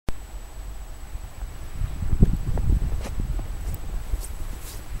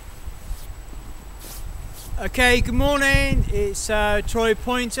Okay, good morning. It's Troy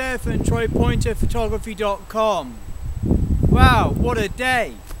Pointer from troypointerphotography.com. Wow, what a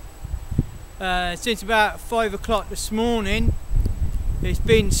day. Since about 5 o'clock this morning, it's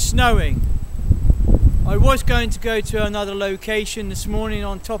been snowing. I was going to go to another location this morning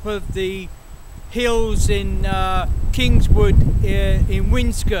on top of the hills in Kingswood in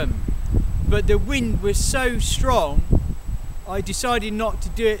Winscombe, but the wind was so strong I decided not to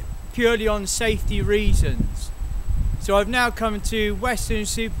do it purely on safety reasons. So I've now come to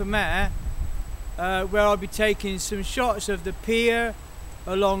Weston-Super-Mare, where I'll be taking some shots of the pier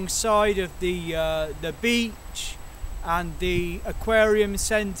alongside of the beach and the aquarium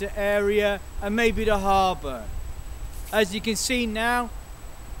centre area and maybe the harbour. As you can see now,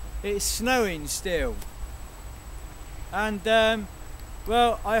 it's snowing still. And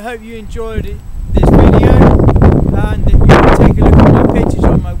well, I hope you enjoyed this video and that you can take a look at my pictures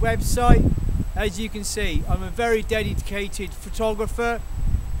on my website. As you can see, I'm a very dedicated photographer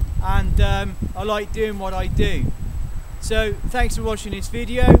and I like doing what I do. So thanks for watching this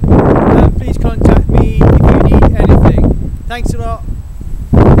video. Please contact me if you need anything. Thanks a lot.